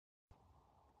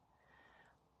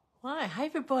Hi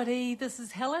everybody, this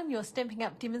is Helen, your Stampin'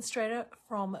 Up demonstrator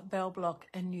from Bell Block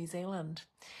in New Zealand.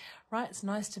 Right, it's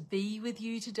nice to be with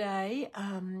you today.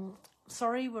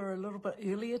 Sorry we're a little bit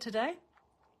earlier today.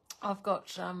 I've got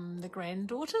the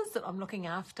granddaughters that I'm looking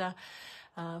after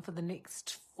for the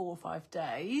next 4 or 5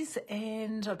 days,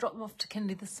 and I dropped them off to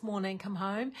kindy this morning, come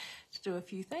home to do a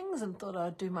few things and thought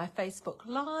I'd do my Facebook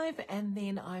Live, and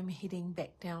then I'm heading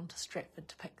back down to Stratford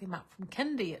to pick them up from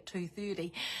kindy at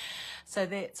 2:30. So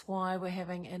that's why we're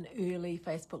having an early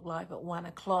Facebook Live at 1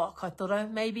 o'clock. I thought I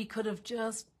maybe could have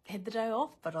just had the day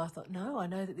off, but I thought, no, I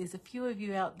know that there's a few of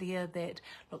you out there that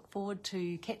look forward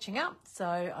to catching up. So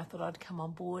I thought I'd come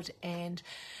on board and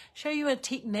show you a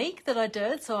technique that I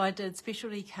did. So I did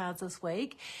specialty cards this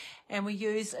week, and we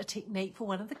used a technique for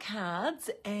one of the cards,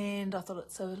 and I thought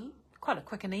it's quite a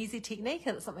quick and easy technique,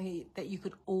 and it's something that you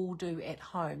could all do at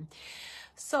home.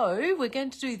 So we're going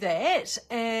to do that,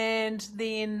 and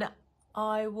then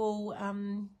I will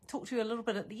talk to you a little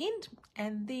bit at the end,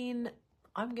 and then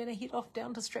I'm going to head off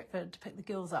down to Stratford to pick the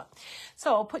girls up.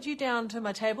 So I'll put you down to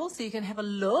my table so you can have a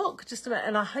look. Just a minute,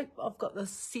 and I hope I've got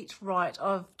this set right.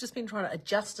 I've just been trying to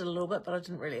adjust it a little bit, but I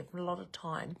didn't really have a lot of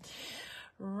time.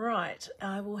 Right,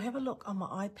 I will have a look on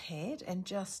my iPad and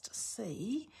just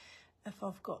see if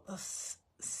I've got this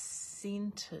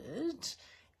centered.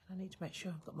 I need to make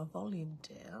sure I've got my volume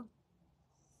down.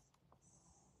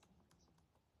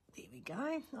 There we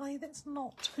go. Oh, yeah, that's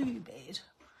not too bad.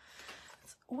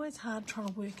 It's always hard trying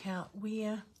to work out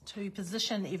where to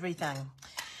position everything.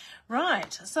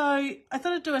 Right, so I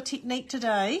thought I'd do a technique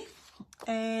today,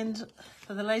 and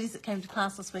for the ladies that came to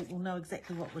class this week will know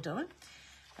exactly what we're doing,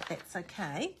 but that's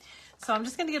okay. So I'm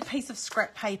just going to get a piece of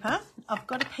scrap paper. I've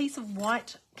got a piece of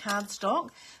white cardstock.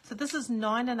 So this is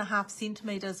 9.5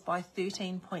 centimetres by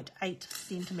 13.8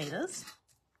 centimetres.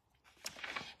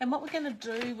 And what we're going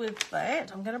to do with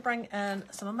that, I'm going to bring in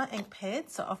some of my ink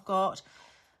pads. So I've got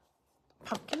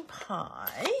pumpkin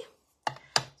pie. So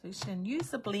we're just going to use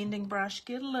the blending brush,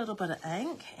 get a little bit of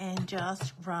ink, and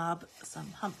just rub some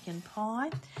pumpkin pie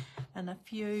in a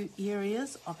few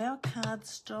areas of our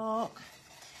cardstock.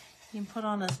 You can put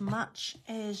on as much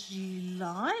as you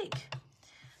like.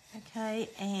 Okay,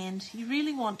 and you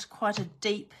really want quite a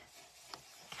deep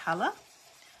colour,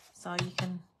 so you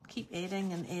can keep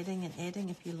adding and adding and adding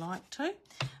if you like to,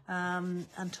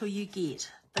 until you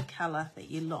get the colour that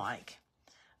you like.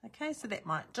 Okay, so that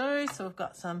might do. So we've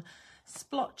got some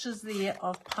splotches there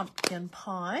of pumpkin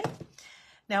pie.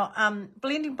 Now,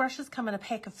 blending brushes come in a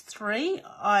pack of 3.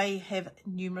 I have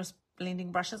numerous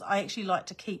blending brushes. I actually like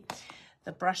to keep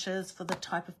the brushes for the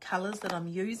type of colours that I'm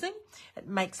using. It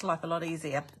makes life a lot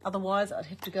easier. Otherwise, I'd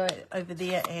have to go over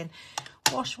there and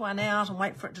wash one out and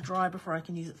wait for it to dry before I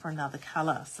can use it for another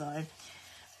colour. So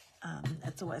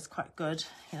it's always quite good.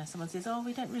 You know, someone says, oh,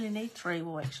 we don't really need 3.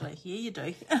 Well, actually, yeah, you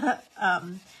do.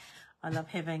 I love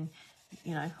having,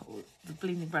 you know, the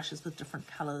blending brushes with different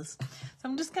colours. So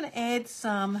I'm just going to add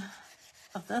some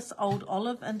of this Old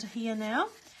Olive into here now.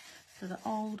 So the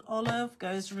Old Olive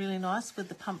goes really nice with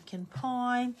the pumpkin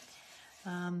pie.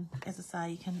 As I say,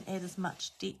 you can add as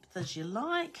much depth as you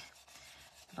like,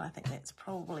 but I think that's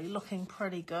probably looking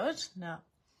pretty good. Now,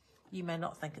 you may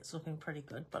not think it's looking pretty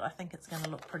good, but I think it's going to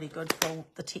look pretty good for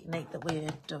the technique that we're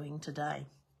doing today.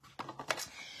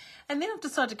 And then I've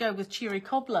decided to go with Cherry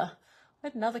Cobbler. I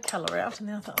had another colour out, and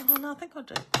then I thought, oh no, I think I'll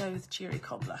go with Cherry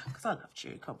Cobbler, because I love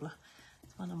Cherry Cobbler.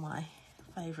 It's one of my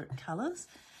favourite colours,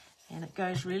 and it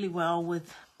goes really well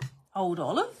with Old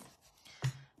Olive.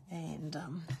 And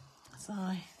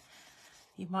so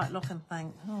you might look and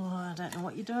think, oh, I don't know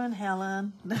what you're doing,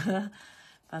 Helen.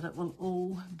 But it will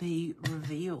all be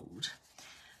revealed.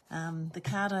 The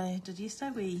card I did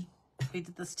yesterday, we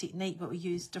did this technique, but we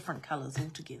used different colours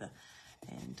altogether.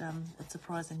 And it's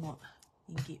surprising what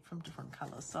you can get from different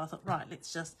colours. So I thought, right,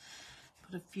 let's just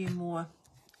put a few more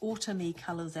autumny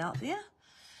colours out there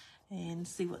and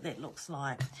see what that looks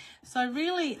like. So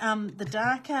really, the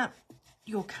darker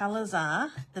your colours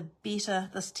are, the better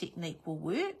this technique will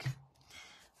work.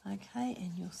 Okay,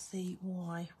 and you'll see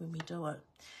why when we do it.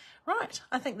 Right,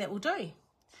 I think that will do.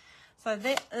 So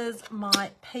that is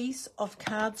my piece of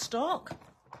cardstock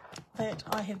that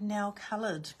I have now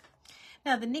coloured.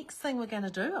 Now the next thing we're going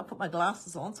to do, I'll put my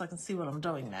glasses on so I can see what I'm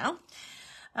doing now.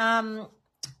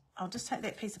 I'll just take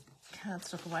that piece of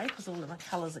cardstock away because all of my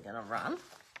colours are going to run.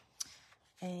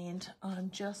 And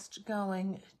I'm just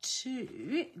going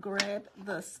to grab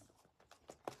this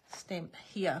stamp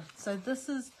here. So this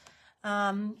is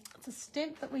it's a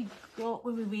stamp that we got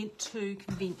when we went to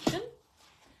convention.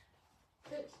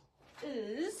 It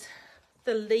is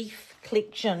the Leaf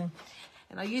collection,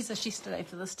 And I used this yesterday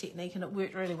for this technique and it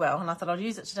worked really well. And I thought I'd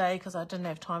use it today because I didn't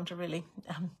have time to really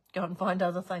go and find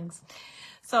other things.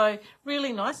 So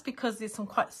really nice because there's some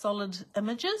quite solid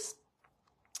images.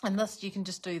 And this, you can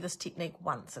just do this technique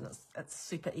once and it's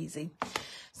super easy.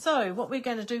 So what we're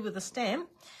going to do with the stamp,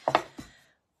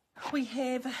 we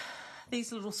have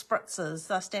these little spritzers.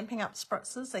 They're Stampin' Up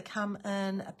spritzers. They come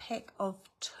in a pack of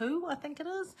 2, I think it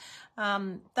is.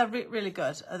 They're really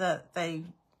good. They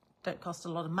don't cost a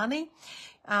lot of money.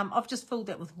 I've just filled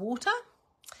that with water.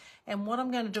 And what I'm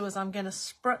going to do is I'm going to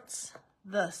spritz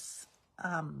this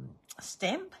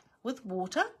stamp with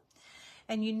water.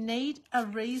 And you need a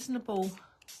reasonable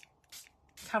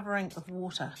covering of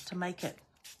water to make it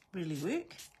really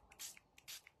work.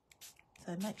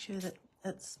 So make sure that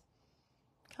it's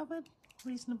covered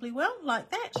reasonably well, like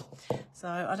that. So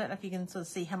I don't know if you can sort of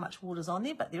see how much water's on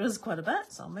there, but there is quite a bit.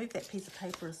 So I'll move that piece of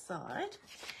paper aside.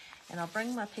 And I'll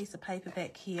bring my piece of paper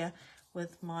back here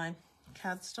with my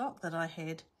cardstock that I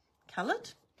had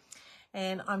coloured.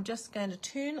 And I'm just going to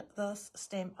turn this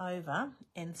stamp over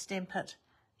and stamp it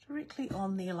directly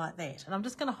on there like that. And I'm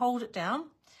just going to hold it down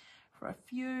for a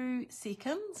few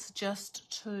seconds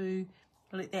just to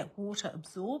let that water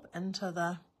absorb into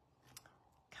the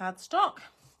cardstock.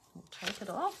 We'll take it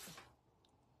off.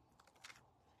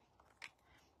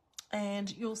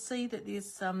 And you'll see that there's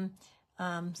some...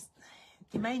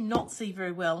 you may not see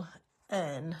very well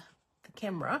in the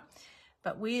camera,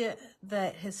 but where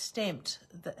that has stamped,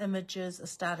 the images are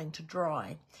starting to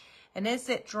dry. And as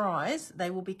that dries, they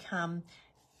will become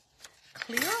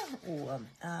clearer or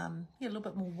a little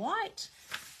bit more white.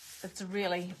 It's a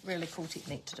really, really cool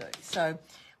technique to do. So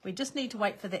we just need to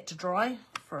wait for that to dry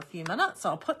for a few minutes. So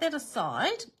I'll put that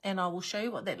aside and I will show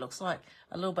you what that looks like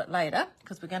a little bit later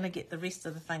because we're going to get the rest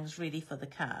of the things ready for the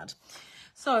card.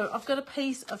 So I've got a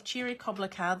piece of cherry cobbler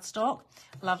cardstock.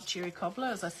 Love cherry cobbler,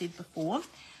 as I said before.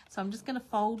 So I'm just going to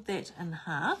fold that in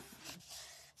half,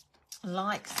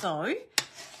 like so.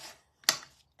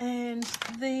 And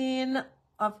then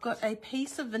I've got a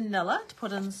piece of vanilla to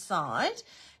put inside.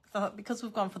 Because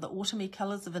we've gone for the autumny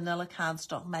colours, the vanilla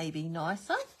cardstock may be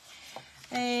nicer.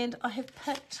 And I have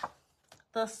picked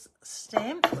this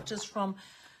stamp, which is from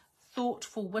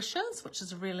Thoughtful Wishes, which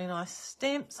is a really nice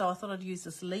stamp. So I thought I'd use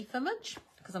this leaf image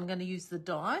because I'm going to use the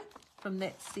die from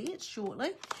that set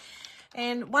shortly.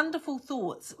 And Wonderful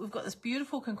Thoughts. We've got this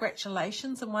beautiful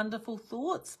congratulations and wonderful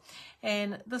thoughts.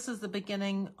 And this is the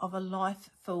beginning of a life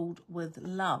filled with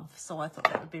love. So I thought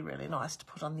that would be really nice to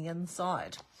put on the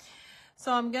inside.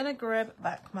 So I'm going to grab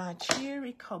back my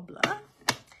cherry cobbler.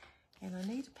 And I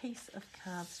need a piece of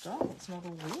cardstock. It's not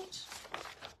all wet.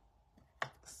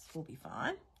 This will be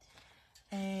fine.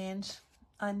 And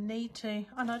I need to,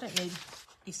 oh no, I don't need,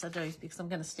 yes I do, because I'm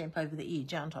going to stamp over the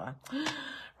edge, aren't I?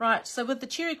 Right, so with the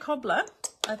cherry cobbler,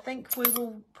 I think we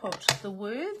will put the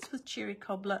words with cherry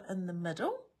cobbler in the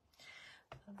middle.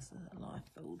 This is a life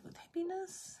filled with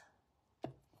happiness,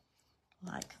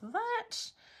 like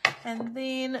that. And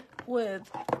then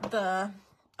with the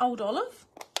old olive,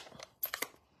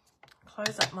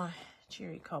 close up my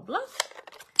cherry cobbler.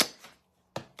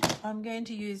 I'm going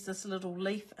to use this little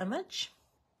leaf image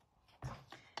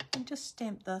and just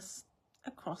stamp this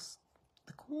across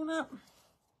the corner,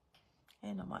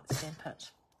 and I might stamp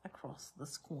it across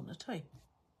this corner too.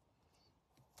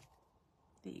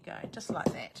 There you go, just like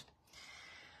that.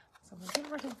 So we'll get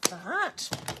rid of that,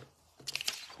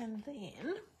 and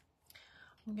then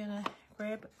I'm going to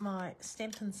grab my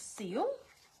Stampin' Seal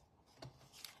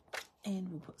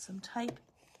and we'll put some tape,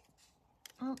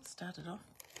 start it off,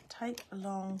 tape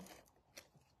along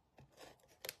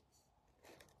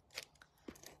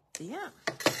there,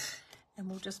 and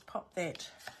we'll just pop that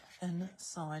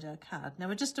inside our card. Now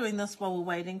we're just doing this while we're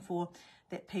waiting for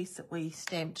that piece that we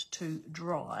stamped to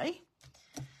dry.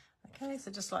 Okay, so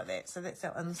just like that. So that's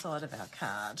our inside of our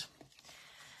card.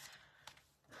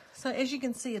 So as you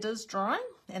can see, it is drying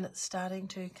and it's starting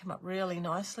to come up really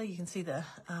nicely. You can see the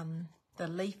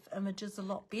leaf images a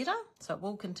lot better, so it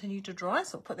will continue to dry.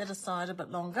 So I'll put that aside a bit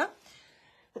longer.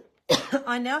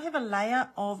 I now have a layer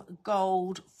of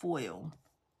gold foil.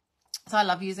 So I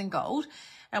love using gold,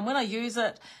 and when I use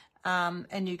it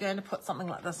and you're going to put something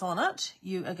like this on it,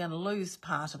 you are going to lose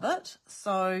part of it.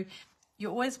 So you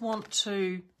always want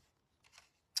to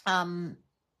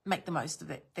make the most of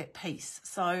that piece.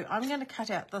 So I'm going to cut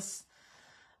out this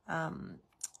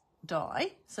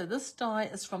die. So this die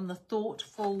is from the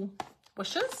Thoughtful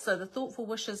Wishes. So the Thoughtful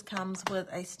Wishes comes with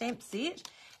a stamp set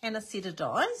and a set of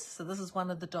dies. So this is one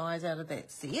of the dies out of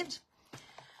that set.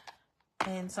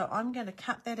 And so I'm going to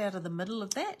cut that out of the middle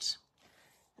of that.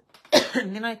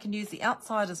 And then I can use the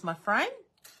outside as my frame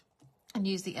and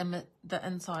use the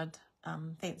inside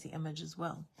fancy image as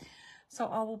well. So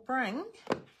I will bring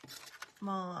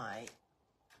my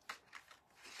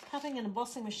cutting and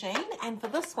embossing machine, and for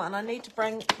this one I need to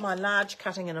bring my large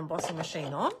cutting and embossing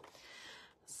machine on.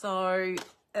 So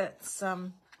it's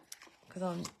because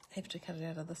I have to cut it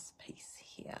out of this piece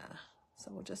here.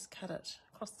 So we'll just cut it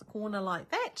across the corner like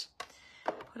that.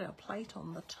 Put our plate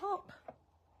on the top,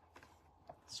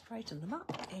 straighten them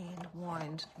up and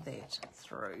wind that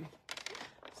through.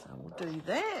 So we'll do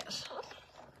that.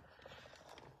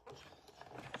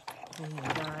 There you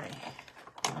go.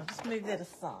 I'll just move that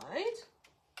aside.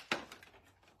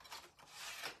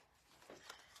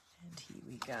 And here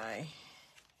we go.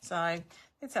 So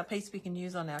that's our piece we can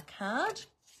use on our card.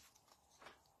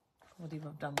 Whatever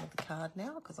I've done with the card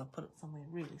now, because I've put it somewhere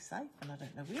really safe and I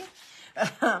don't know where.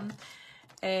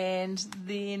 And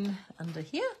then under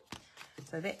here,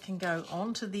 so that can go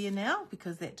onto there now,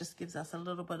 because that just gives us a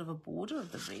little bit of a border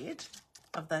of the red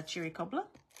of the cherry cobbler.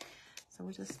 So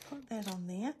we'll just put that on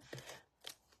there.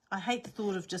 I hate the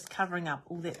thought of just covering up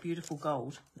all that beautiful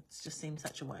gold. It just seems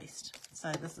such a waste.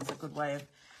 So this is a good way of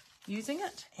using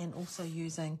it, and also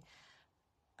using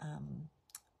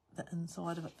the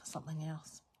inside of it for something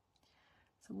else.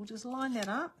 So we'll just line that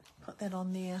up, put that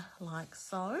on there like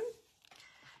so.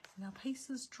 And our piece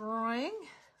is drying,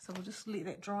 so we'll just let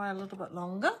that dry a little bit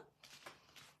longer.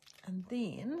 And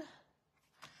then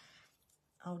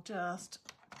I'll just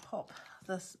pop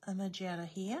this image out of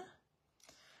here.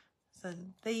 So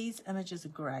these images are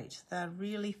great. They're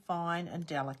really fine and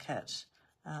delicate.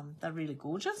 They're really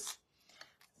gorgeous.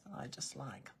 So I just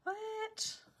like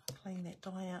that. Clean that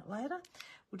die out later.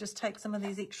 We'll just take some of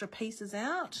these extra pieces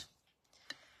out.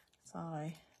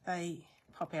 So they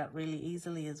pop out really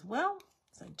easily as well.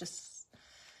 So just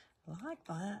like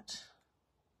that.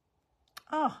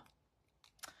 Oh,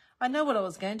 I know what I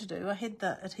was going to do. I had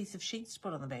the adhesive sheets to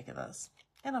put on the back of this,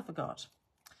 and I forgot.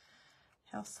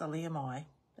 How silly am I?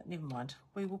 But never mind.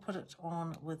 We will put it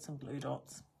on with some glue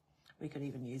dots. We could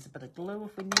even use a bit of glue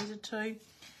if we needed to.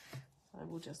 So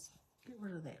we'll just get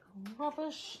rid of that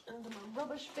rubbish into my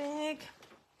rubbish bag.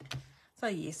 So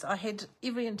yes, I had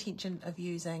every intention of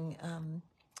using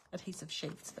adhesive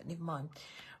sheets, but never mind.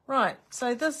 Right,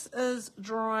 so this is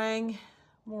drying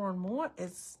more and more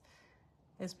as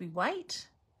we wait.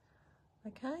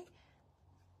 Okay,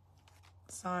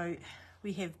 so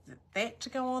we have that to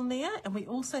go on there, and we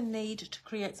also need to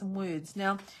create some words.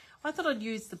 Now, I thought I'd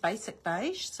use the basic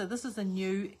beige. So this is a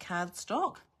new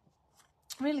cardstock.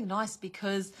 Really nice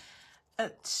because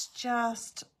it's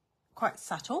just quite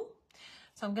subtle.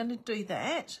 So I'm going to do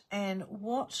that, and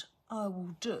what I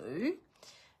will do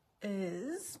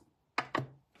is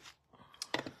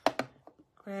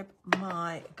grab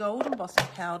my gold embossing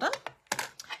powder,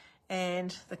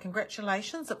 and the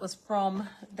congratulations, it was from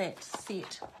that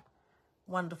set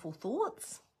Wonderful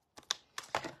Thoughts.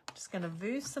 I'm just going to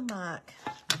Versamark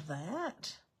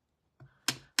that,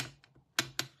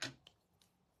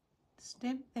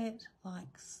 stamp that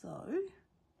like so,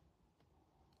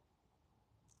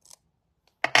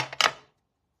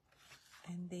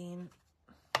 and then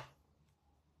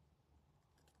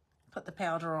put the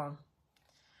powder on.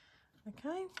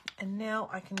 Okay, and now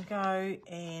I can go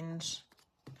and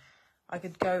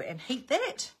heat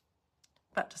that,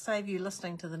 but to save you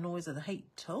listening to the noise of the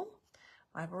heat tool,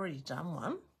 I've already done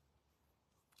one,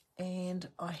 and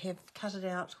I have cut it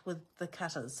out with the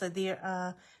cutters. So there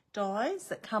are dies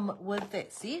that come with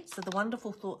that set. So the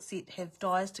Wonderful Thought set have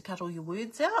dies to cut all your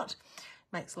words out.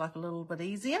 Makes life a little bit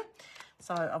easier.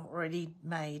 So I've already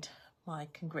made my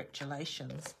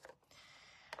congratulations.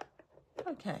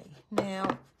 Okay,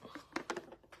 now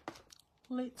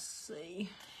let's see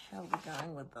how we're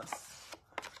going with this.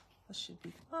 This should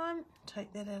be fun.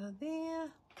 Take that out of there.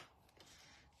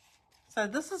 So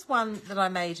this is one that I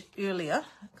made earlier,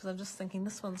 because I'm just thinking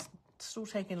this one's still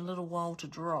taking a little while to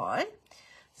dry.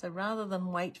 So rather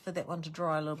than wait for that one to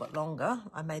dry a little bit longer,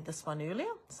 I made this one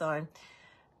earlier. So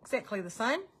exactly the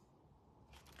same.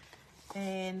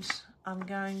 And I'm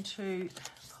going to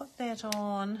put that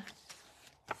on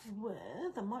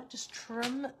with, I might just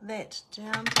trim that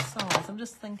down to size. I'm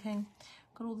just thinking,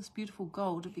 got all this beautiful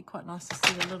gold, it'd be quite nice to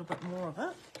see a little bit more of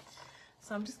it.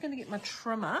 So I'm just going to get my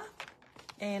trimmer,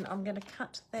 and I'm going to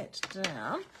cut that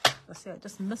down. I see I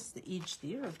just missed the edge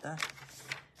there of the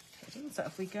cutting. So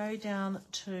if we go down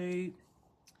to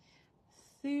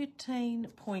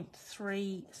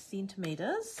 13.3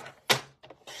 centimetres,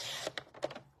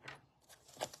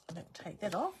 I'm going to take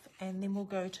that off, and then we'll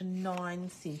go to 9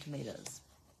 centimetres.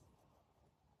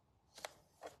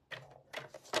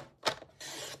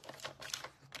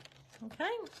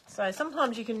 Okay, so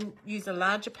sometimes you can use a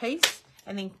larger piece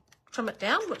and then trim it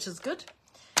down, which is good.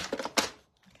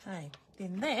 Okay,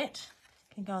 then that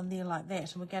can go on there like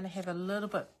that, and we're going to have a little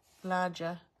bit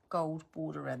larger gold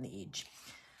border around the edge.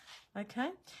 Okay,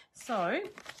 so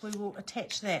we will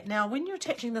attach that. Now when you're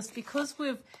attaching this, because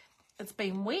it's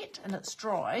been wet and it's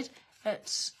dried,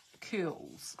 it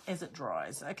curls as it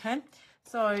dries. Okay,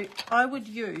 so I would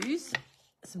use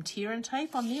some tear and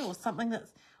tape on there, or something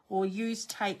or use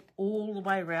tape all the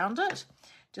way around it,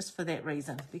 just for that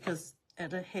reason, because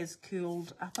it has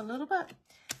curled up a little bit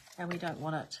and we don't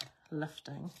want it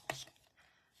lifting.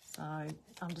 So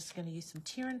I'm just going to use some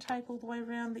tear and tape all the way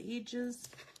around the edges,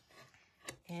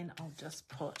 and I'll just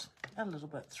put a little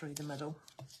bit through the middle.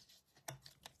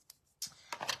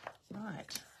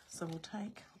 Right, so we'll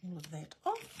take all of that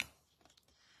off.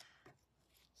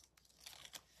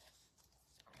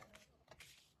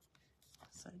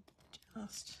 So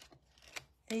just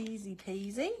easy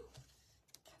peasy.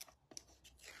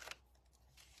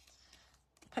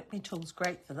 Pick Me tool's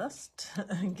great for this, to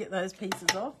get those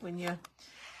pieces off when your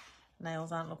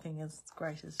nails aren't looking as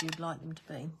great as you'd like them to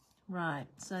be. Right,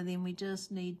 so then we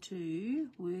just need to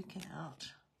work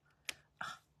out.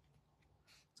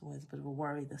 It's always a bit of a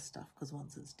worry, this stuff, because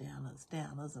once it's down,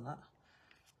 isn't it?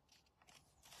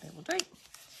 That will do.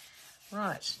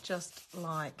 Right, just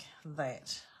like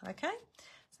that. Okay,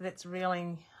 so that's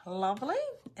really lovely.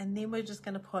 And then we're just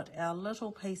going to put our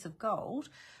little piece of gold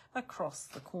across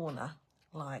the corner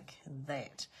like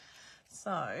that.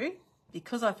 So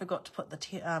because I forgot to put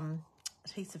the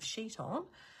adhesive sheet on,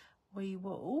 we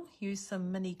will use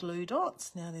some mini glue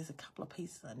dots. Now there's a couple of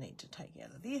pieces I need to take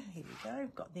out of there. Here we go,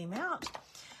 got them out.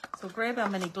 So we'll grab our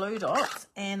mini glue dots,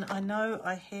 and I know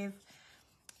I have,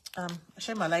 I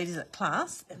showed my ladies at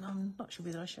class, and I'm not sure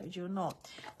whether I showed you or not,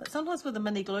 but sometimes with a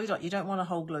mini glue dot you don't want a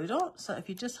whole glue dot, so if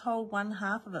you just hold one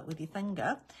half of it with your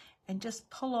finger and just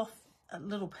pull off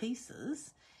little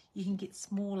pieces, you can get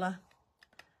smaller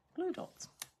glue dots.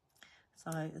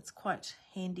 So it's quite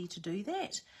handy to do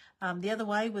that. The other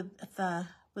way with the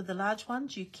large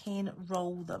ones, you can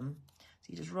roll them.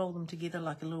 So you just roll them together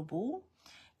like a little ball,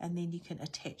 and then you can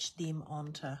attach them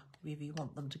onto wherever you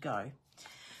want them to go.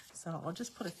 So I'll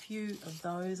just put a few of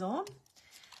those on.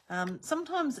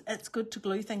 Sometimes it's good to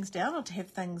glue things down or to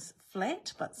have things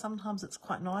flat, but sometimes it's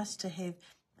quite nice to have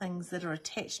things that are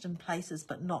attached in places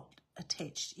but not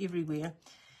attached everywhere,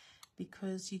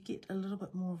 because you get a little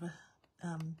bit more of a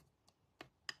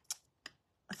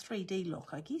 3D look,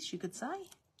 I guess you could say.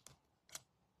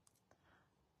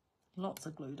 Lots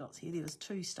of glue dots here. There was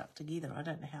two stuck together. I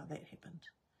don't know how that happened.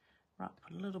 Right,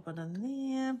 put a little bit in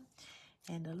there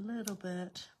and a little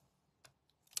bit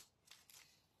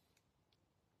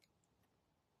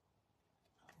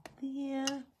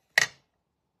there.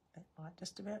 That might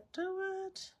just about do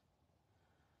it.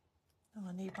 Oh,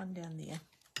 I need one down there.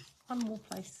 One more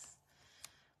place.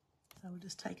 So we'll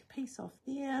just take a piece off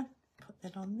there, put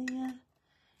that on there,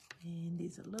 and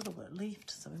there's a little bit left,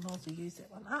 so we might as well use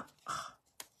that one up. Oh,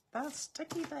 they're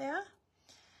sticky, they are,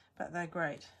 but they're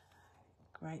great.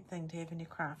 Great thing to have in your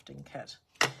crafting kit.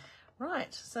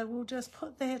 Right, so we'll just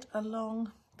put that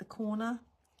along the corner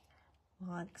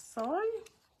like so.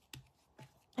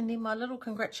 And then my little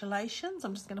congratulations,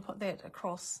 I'm just going to put that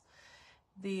across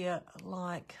there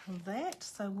like that.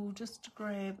 So we'll just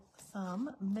grab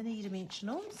some mini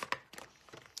dimensionals,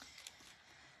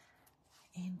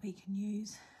 and we can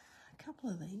use a couple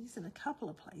of these in a couple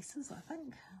of places, I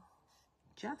think.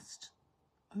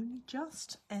 Only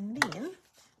just. And then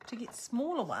to get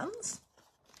smaller ones,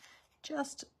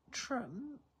 just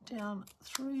trim down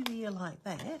through there like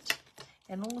that,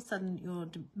 and all of a sudden your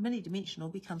mini dimensional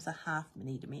becomes a half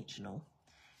mini dimensional,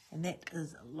 and that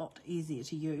is a lot easier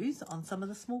to use on some of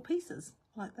the small pieces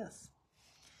like this.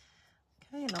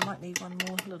 Okay, and I might need one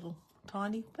more little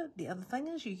tiny bit. The other thing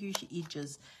is you use your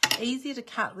edges. Easier to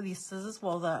cut with your scissors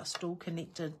while they're still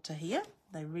connected to here.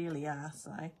 They really are,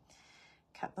 so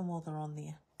cut them while they're on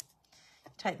there.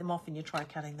 Take them off and you try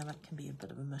cutting them, it can be a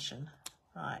bit of a mission.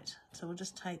 Right, so we'll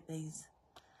just take these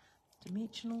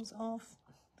dimensionals off.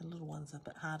 The little ones are a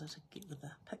bit harder to get with the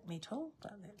Pick Me tool,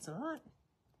 but that's all right.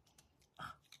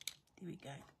 Oh, there we go.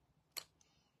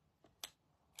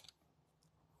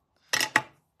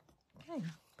 Okay,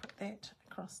 put that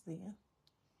across there.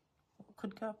 It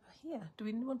could go up here. Do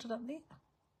we want it up there?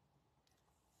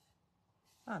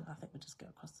 Oh no, I think we'll just go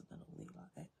across the middle there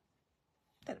like that.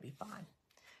 That'll be fine.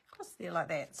 Across there like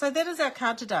that. So that is our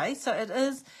card today. So it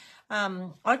is,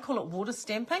 I call it water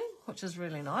stamping, which is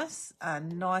really nice. A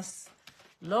nice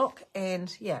look,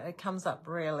 and yeah, it comes up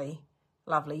really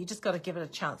lovely. You just got to give it a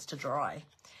chance to dry.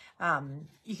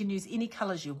 You can use any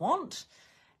colours you want,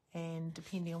 and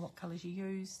depending on what colours you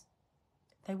use,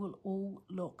 they will all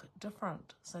look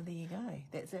different. So there you go.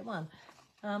 That's that one.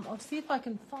 I'll see if I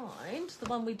can find the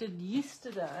one we did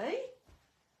yesterday.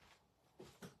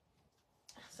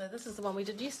 So this is the one we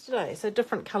did yesterday. So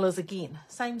different colours again.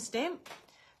 Same stamp,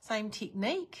 same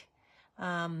technique.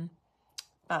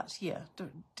 But yeah,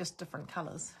 just different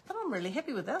colours. But I'm really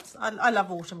happy with this. I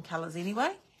love autumn colours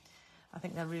anyway. I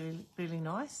think they're really, really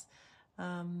nice.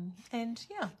 And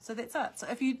yeah, so that's it. So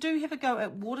if you do have a go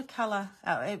at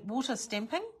water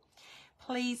stamping,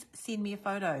 please send me a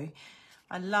photo.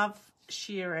 I love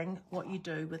sharing what you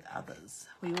do with others.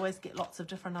 We always get lots of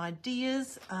different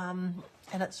ideas, and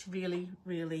it's really,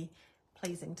 really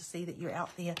pleasing to see that you're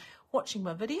out there watching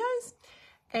my videos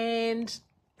and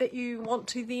that you want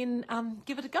to then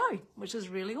give it a go, which is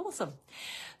really awesome.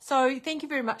 So thank you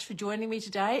very much for joining me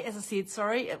today. As I said,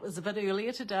 sorry, it was a bit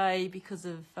earlier today because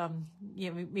of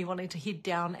me wanting to head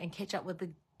down and catch up with the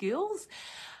girls.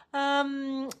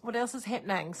 What else is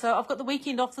happening? So I've got the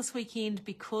weekend off this weekend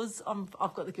because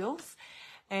I've got the girls.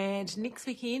 And next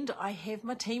weekend, I have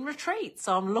my team retreat.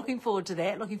 So I'm looking forward to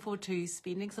that. Looking forward to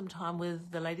spending some time with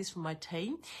the ladies from my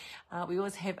team. We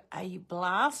always have a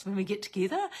blast when we get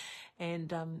together.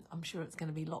 And I'm sure it's going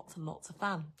to be lots and lots of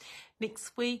fun.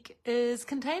 Next week is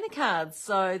container cards.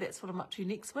 So that's what I'm up to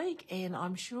next week. And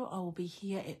I'm sure I will be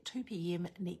here at 2 p.m.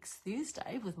 next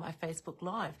Thursday with my Facebook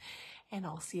Live. And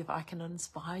I'll see if I can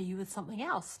inspire you with something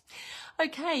else.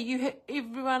 Okay,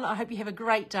 everyone, I hope you have a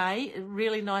great day.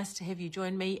 Really nice to have you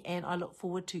join me, and I look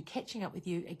forward to catching up with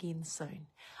you again soon.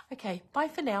 Okay, bye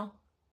for now.